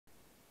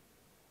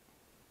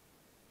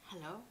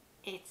Hello,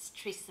 it's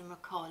Teresa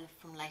McCall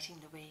from Lighting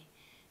the Way,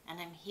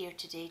 and I'm here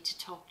today to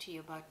talk to you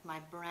about my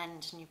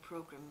brand new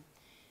program,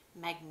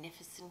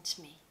 Magnificent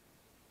Me.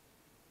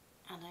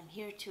 And I'm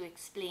here to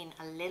explain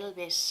a little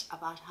bit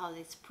about how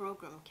this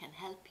program can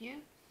help you.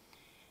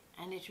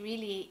 And it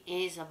really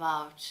is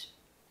about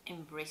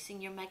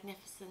embracing your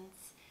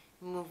magnificence,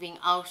 moving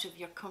out of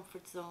your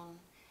comfort zone,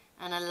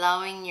 and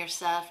allowing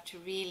yourself to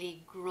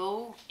really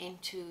grow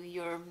into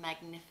your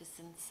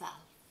magnificent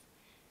self.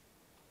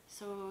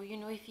 So,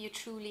 if you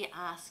truly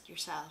ask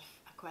yourself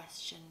a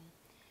question,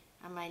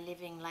 am I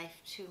living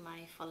life to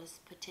my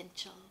fullest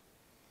potential?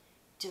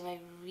 Do I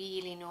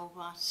really know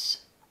what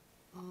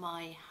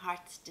my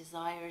heart's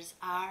desires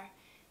are?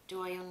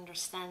 Do I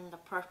understand the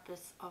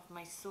purpose of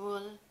my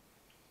soul?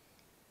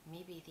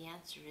 Maybe the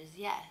answer is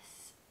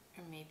yes,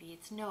 or maybe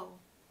it's no.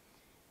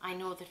 I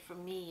know that for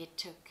me it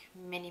took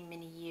many,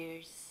 many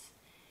years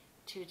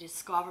to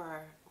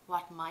discover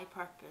what my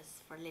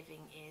purpose for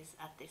living is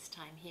at this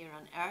time here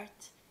on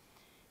earth.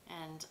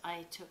 And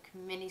I took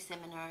many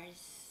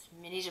seminars,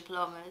 many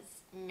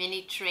diplomas,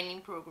 many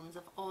training programs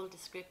of all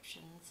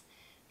descriptions,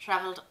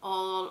 travelled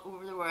all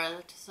over the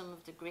world to some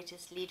of the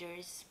greatest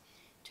leaders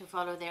to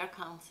follow their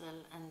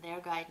counsel and their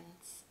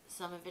guidance.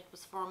 Some of it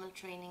was formal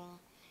training,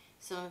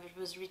 some of it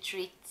was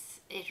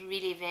retreats. It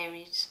really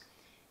varied.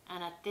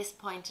 And at this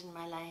point in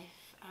my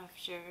life,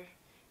 after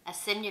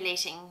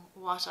assimilating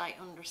what I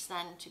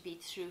understand to be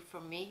true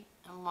for me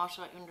and what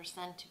I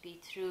understand to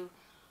be true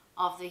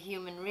of the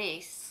human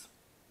race,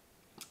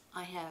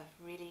 I have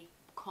really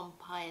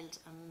compiled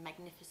a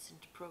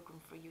magnificent program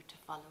for you to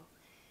follow.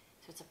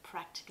 So it's a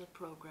practical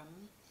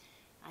program.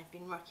 I've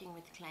been working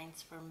with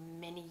clients for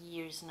many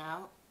years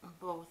now,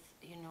 both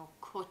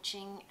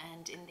coaching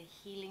and in the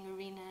healing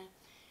arena,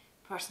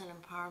 personal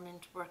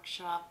empowerment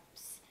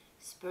workshops,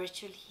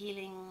 spiritual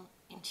healing,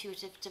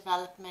 intuitive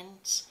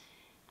development,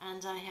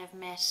 and I have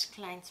met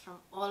clients from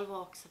all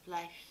walks of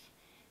life,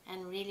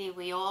 and really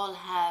we all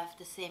have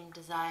the same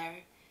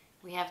desire.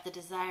 We have the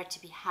desire to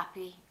be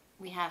happy.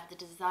 We have the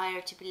desire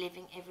to be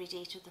living every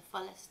day to the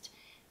fullest.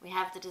 We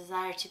have the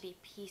desire to be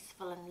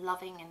peaceful and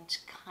loving and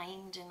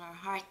kind in our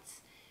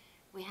hearts.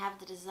 We have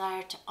the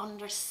desire to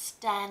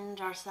understand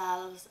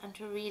ourselves and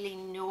to really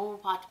know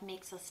what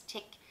makes us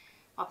tick,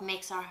 what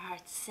makes our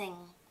hearts sing.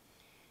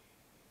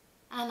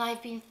 And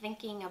I've been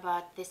thinking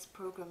about this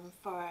program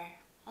for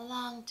a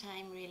long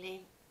time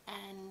really,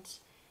 and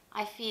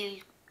I feel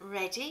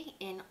ready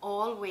in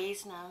all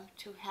ways now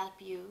to help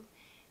you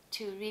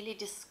to really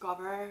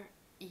discover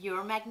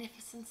your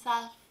magnificent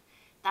self,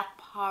 that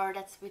power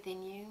that's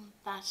within you,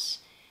 that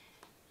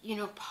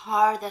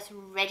power that's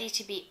ready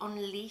to be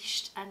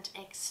unleashed and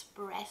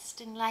expressed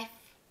in life.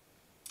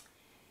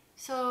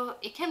 So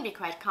it can be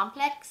quite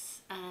complex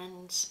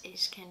and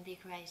it can be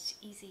quite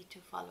easy to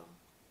follow.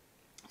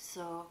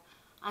 So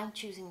I'm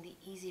choosing the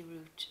easy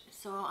route.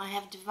 So I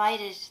have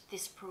divided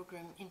this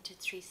program into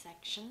 3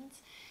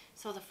 sections.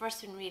 So the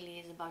first one really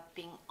is about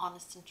being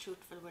honest and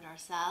truthful with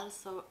ourselves.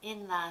 So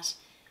in that,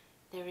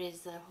 there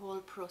is a whole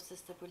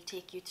process that will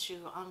take you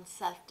through on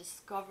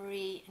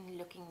self-discovery and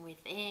looking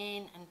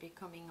within and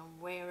becoming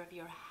aware of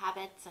your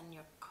habits and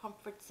your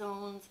comfort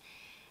zones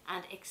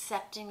and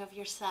accepting of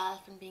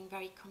yourself and being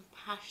very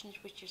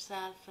compassionate with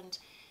yourself and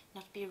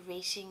not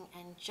berating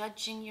and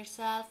judging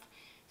yourself.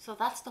 So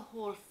that's the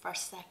whole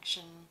first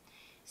section.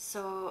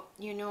 So,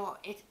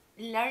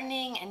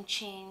 learning and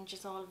change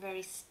is all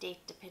very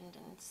state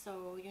dependent.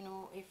 So,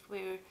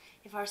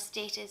 if our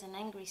state is an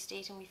angry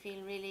state and we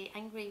feel really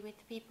angry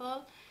with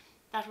people,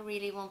 that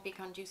really won't be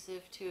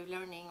conducive to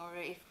learning. Or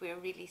if we're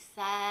really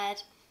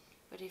sad,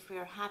 but if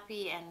we're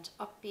happy and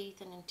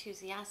upbeat and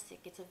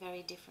enthusiastic, it's a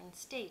very different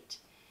state.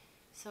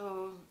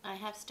 So I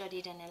have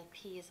studied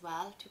NLP as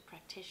well to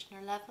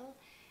practitioner level,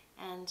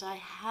 and I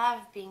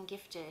have been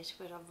gifted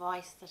with a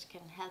voice that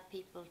can help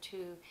people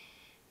to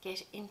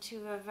get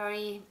into a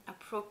very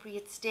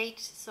appropriate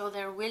state. So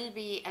there will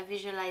be a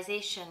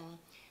visualization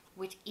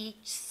with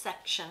each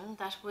section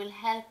that will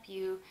help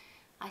you,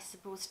 I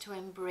suppose, to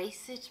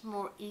embrace it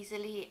more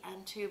easily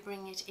and to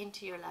bring it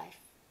into your life.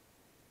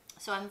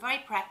 So I'm very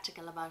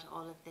practical about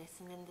all of this.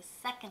 And then the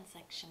second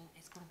section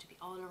is going to be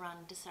all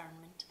around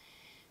discernment.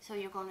 So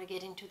you're going to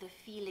get into the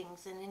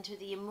feelings and into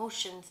the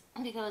emotions,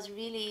 because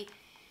really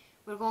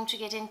we're going to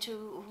get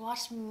into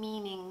what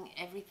meaning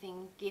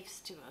everything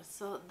gives to us.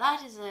 So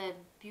that is a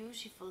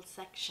beautiful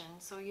section.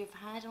 So you've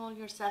had all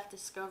your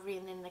self-discovery,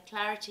 and then the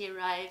clarity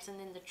arrives, and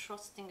then the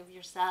trusting of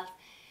yourself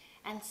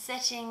and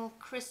setting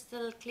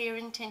crystal clear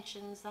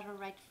intentions that are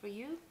right for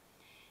you.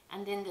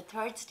 And then the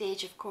third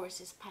stage, of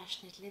course, is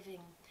passionate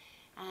living.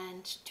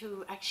 And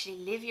to actually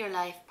live your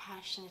life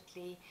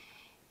passionately,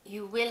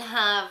 you will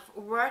have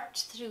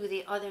worked through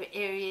the other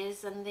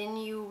areas, and then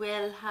you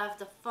will have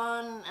the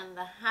fun and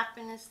the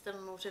happiness, the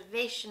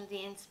motivation,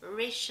 the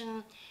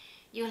inspiration.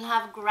 You'll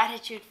have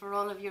gratitude for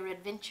all of your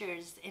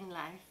adventures in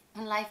life,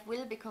 and life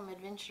will become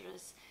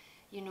adventurous,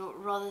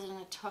 rather than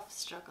a tough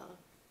struggle.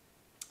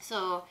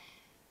 So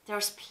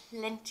there's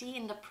plenty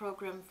in the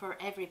program for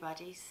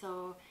everybody.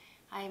 So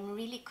I'm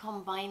really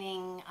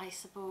combining, I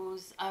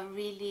suppose,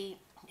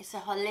 it's a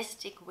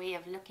holistic way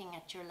of looking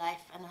at your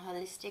life and a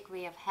holistic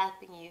way of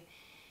helping you,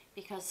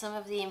 because some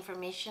of the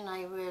information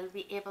I will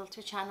be able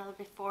to channel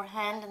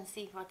beforehand and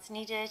see what's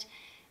needed.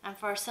 And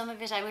for some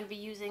of it, I will be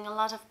using a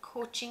lot of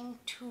coaching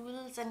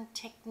tools and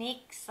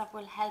techniques that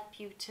will help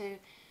you to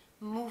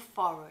move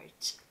forward.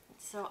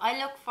 So I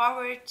look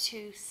forward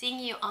to seeing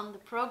you on the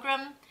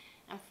program.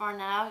 And for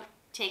now,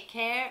 take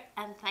care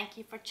and thank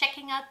you for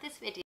checking out this video.